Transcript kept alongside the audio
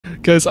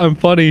Guys, I'm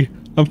funny.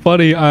 I'm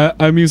funny.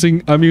 I'm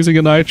using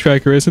an eye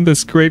tracker. Isn't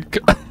this great?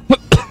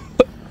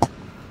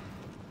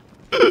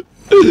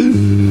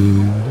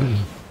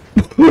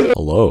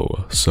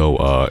 Hello.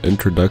 So,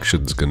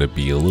 introduction's gonna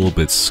be a little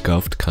bit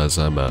scuffed cause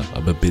I'm a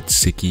bit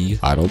sicky.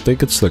 I don't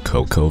think it's the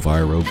Coco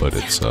Viro, but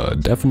it's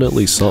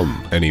definitely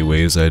something.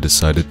 Anyways, I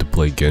decided to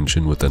play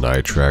Genshin with an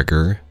eye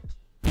tracker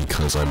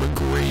because I'm a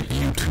great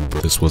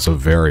YouTuber. This was a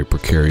very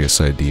precarious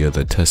idea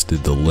that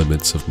tested the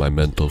limits of my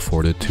mental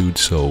fortitude,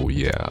 so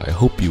yeah, I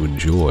hope you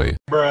enjoy.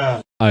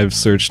 Bruh. I've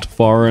searched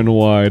far and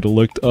wide,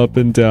 looked up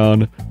and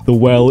down. The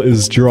well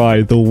is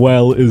dry. The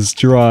well is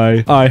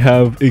dry. I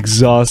have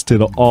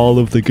exhausted all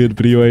of the good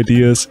video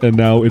ideas, and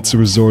now it's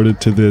resorted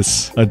to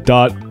this. A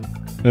dot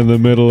in the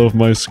middle of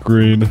my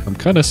screen. I'm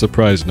kind of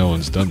surprised no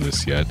one's done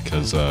this yet,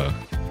 because,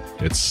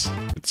 it's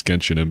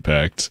Genshin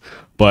Impact.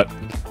 But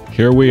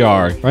here we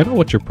are. I know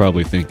what you're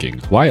probably thinking.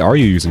 Why are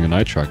you using an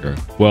eye tracker?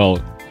 Well,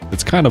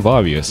 it's kind of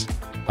obvious.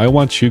 I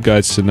want you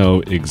guys to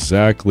know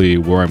exactly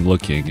where I'm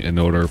looking in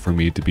order for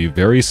me to be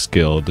very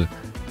skilled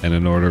and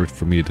in order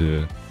for me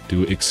to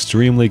do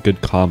extremely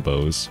good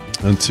combos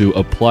and to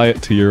apply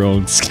it to your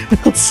own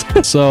skills.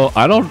 So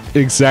I don't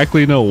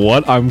exactly know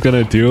what I'm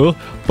gonna do,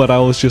 but I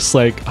was just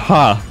like,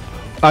 I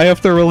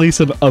have to release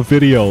a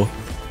video.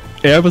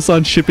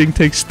 Amazon shipping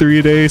takes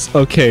 3 days.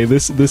 Okay,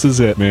 this is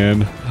it,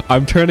 man.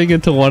 I'm turning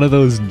into one of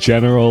those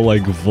general,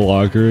 like,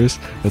 vloggers.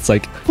 It's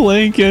like,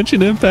 playing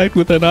Genshin Impact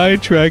with an eye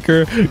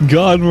tracker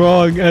gone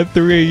wrong at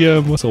 3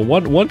 AM. So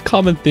one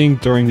common thing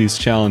during these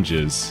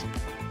challenges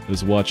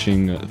is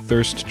watching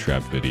thirst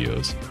trap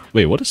videos.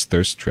 Wait, what does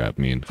thirst trap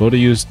mean? Photo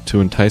used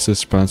to entice a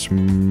response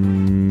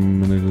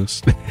from...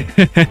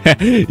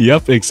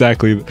 Yep,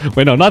 exactly.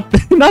 Wait, no, not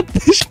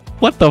this.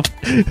 What the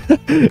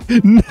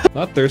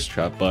Not thirst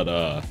trap, but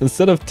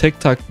instead of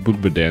TikTok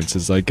booba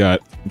dances, I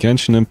got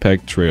Genshin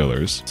Impact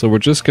trailers. So we're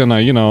just gonna,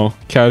 you know,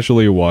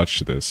 casually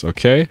watch this,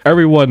 okay?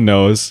 Everyone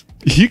knows.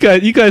 You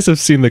guys have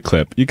seen the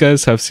clip. You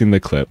guys have seen the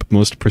clip.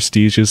 Most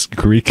prestigious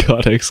Greek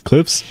goddess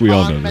clips. We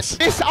all know this.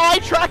 This eye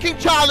tracking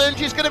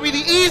challenge is gonna be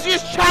the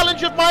easiest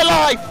challenge of my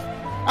life.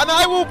 And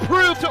I will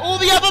prove to all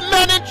the other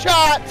men in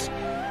chat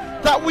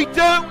that we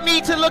don't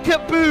need to look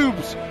at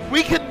boobs.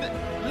 We can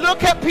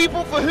look at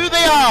people for who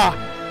they are.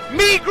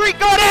 Me, Greek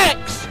God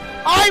X,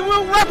 I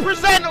will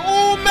represent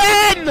all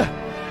men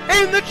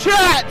in the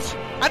chat,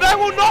 and I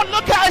will not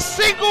look at a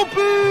single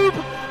boob,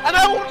 and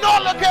I will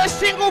not look at a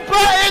single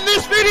butt in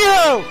this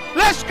video.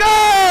 Let's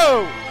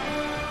go!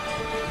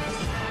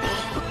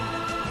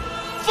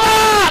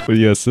 Fuck! But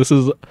yes, this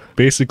is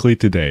basically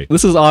today.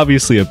 This is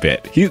obviously a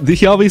bit.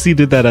 He obviously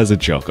did that as a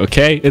joke,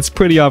 okay? It's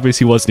pretty obvious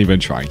he wasn't even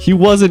trying. He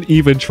wasn't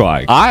even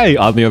trying. I,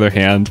 on the other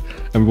hand,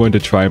 am going to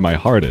try my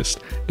hardest.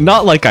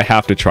 Not like I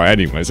have to try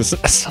anyways.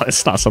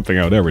 It's not something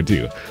I would ever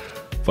do.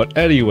 But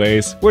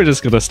anyways, we're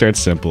just gonna start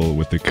simple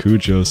with the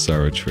Kujo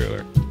Sara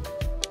trailer.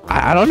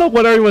 I don't know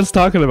what everyone's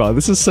talking about.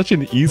 This is such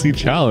an easy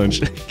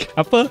challenge.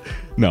 Kappa?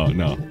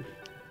 No.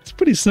 It's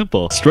pretty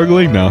simple.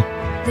 Struggling now.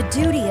 The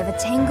duty of a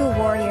Tengu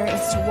warrior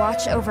is to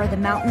watch over the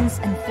mountains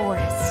and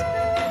forests,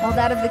 while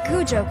that of the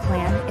Kujo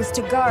clan is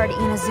to guard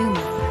Inazuma.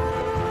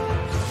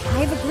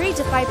 I have agreed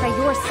to fight by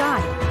your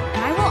side,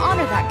 and I will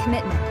honor that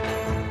commitment.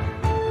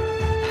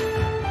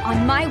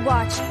 On my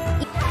watch,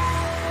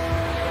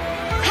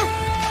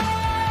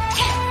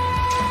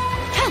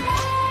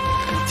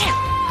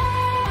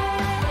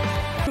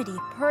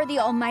 per the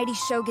Almighty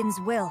Shogun's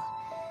will.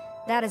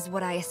 That is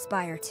what I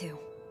aspire to.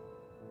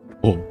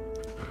 Oh.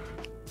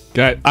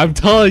 Guys, I'm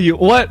telling you,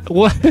 what?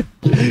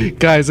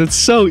 Guys, it's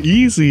so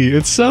easy.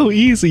 It's so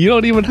easy. You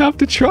don't even have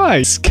to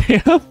try.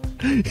 Scam?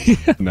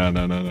 Yeah.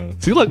 No.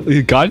 See,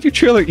 look, got your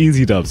trailer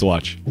easy dubs.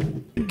 Watch.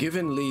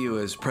 Given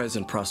Liyue's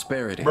present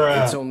prosperity,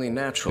 Bruh. it's only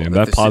natural Damn,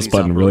 that pause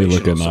button really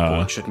looking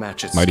mighty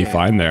scale.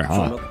 fine there,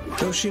 huh?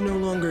 Though she no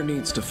longer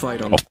needs to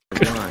fight on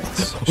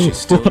lines, she's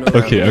still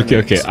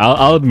Okay.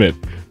 I'll admit,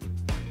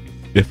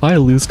 if I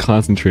lose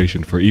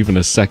concentration for even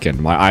a second,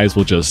 my eyes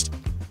will just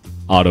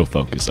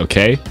autofocus,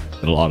 okay?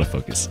 It'll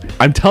autofocus.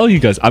 I'm telling you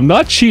guys, I'm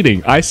not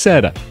cheating. I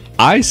said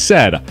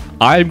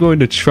I'm going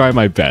to try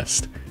my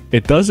best.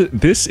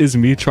 This is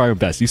me trying my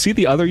best. You see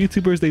the other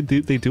YouTubers, they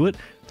do it.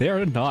 They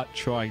are not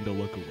trying to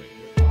look away.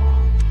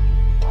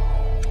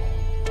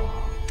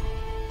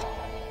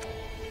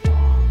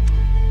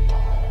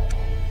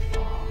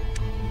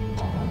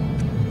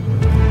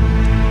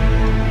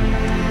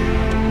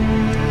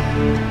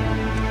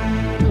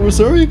 Was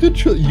already a good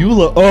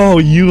Eula. Oh,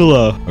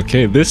 Eula.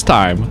 Okay, this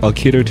time I'll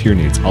cater to your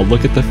needs. I'll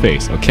look at the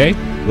face, okay?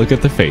 Look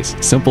at the face.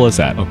 Simple as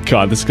that. Oh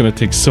god, this is gonna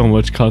take so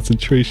much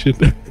concentration.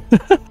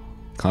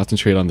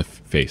 Concentrate on the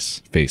face.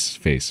 Face.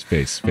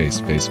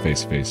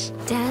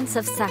 Dance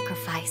of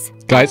sacrifice.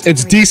 Guys,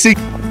 it's DC.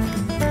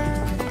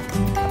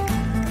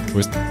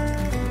 Where's...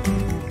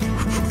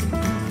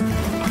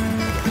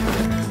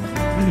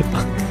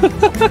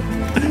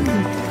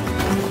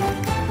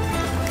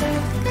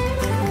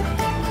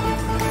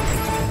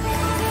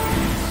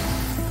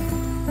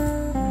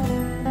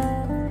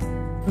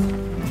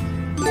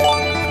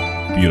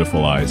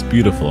 Beautiful eyes,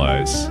 beautiful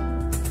eyes.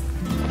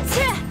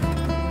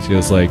 She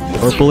has like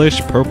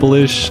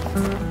purplish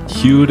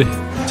hued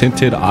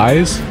tinted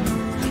eyes.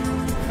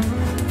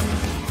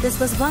 This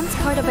was once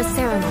part of a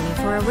ceremony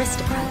for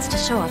aristocrats to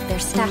show off their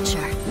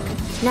stature.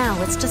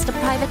 Now it's just a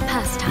private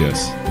pastime.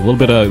 Yes, a little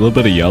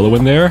bit of yellow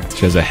in there.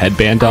 She has a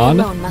headband on,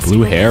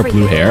 blue hair,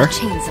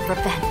 Chains of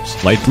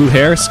revenge. light blue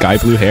hair, sky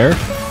blue hair.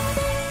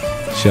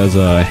 She has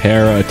a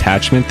hair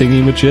attachment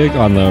thingy majig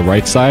on the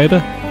right side.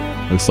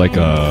 Looks like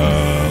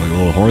a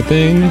little horn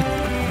thing.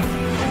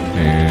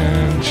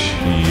 And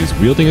she's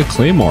wielding a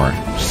claymore.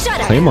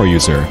 Shut up! Claymore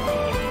user.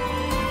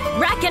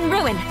 Rack and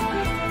ruin.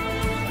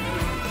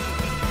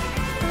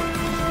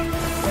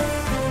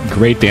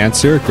 Great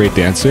dancer, great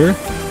dancer.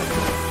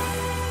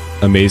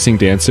 Amazing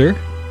dancer.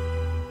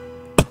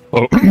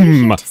 Oh,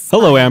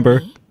 hello,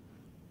 Amber.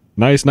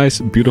 Nice,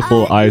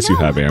 beautiful eyes you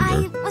have,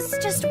 Amber. I was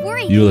just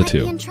worried You you the might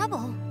two. be in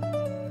trouble.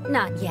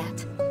 Not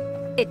yet.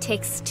 It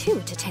takes two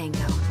to tango.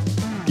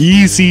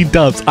 Easy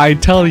dubs, I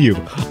tell you.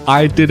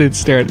 I didn't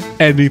stare at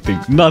anything.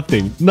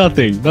 Nothing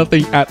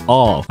at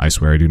all. I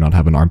swear I do not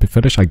have an armpit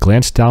fetish. I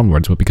glanced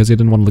downwards, but because I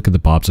didn't want to look at the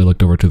bobs, I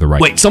looked over to the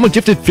right. Wait, someone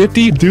gifted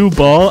 50? Do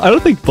ball? I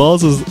don't think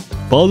balls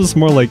is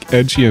more like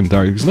edgy and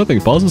dark. There's nothing.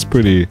 Balls is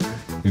pretty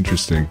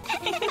interesting.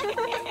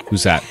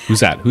 Who's that?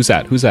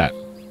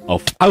 Oh,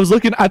 I was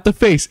looking at the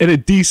face and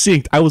it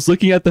desynced. I was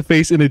looking at the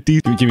face and it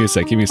Give me a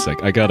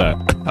sec. I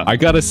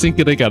gotta sync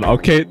it again.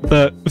 Okay,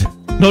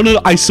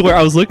 No, I swear,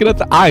 I was looking at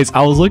the eyes.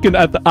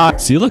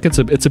 See, look, it's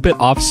a bit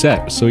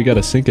offset, so we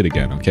gotta sync it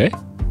again, okay?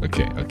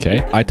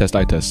 Okay. Eye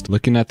test.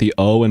 Looking at the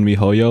O in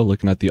MiHoYo,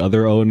 looking at the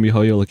other O in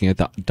MiHoYo, looking at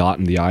the dot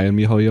and the I in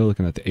MiHoYo,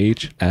 looking at the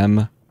H,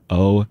 M,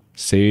 O,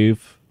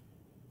 save.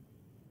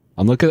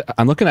 I'm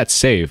looking at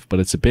save, but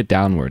it's a bit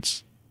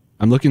downwards.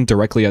 I'm looking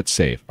directly at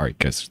save. All right,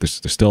 guys,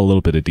 there's still a little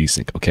bit of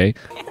desync, okay?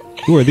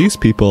 Who are these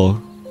people?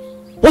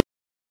 What?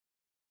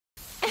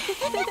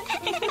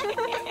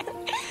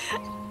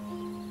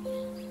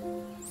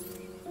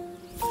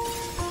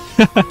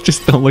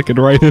 Just don't look it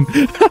right in.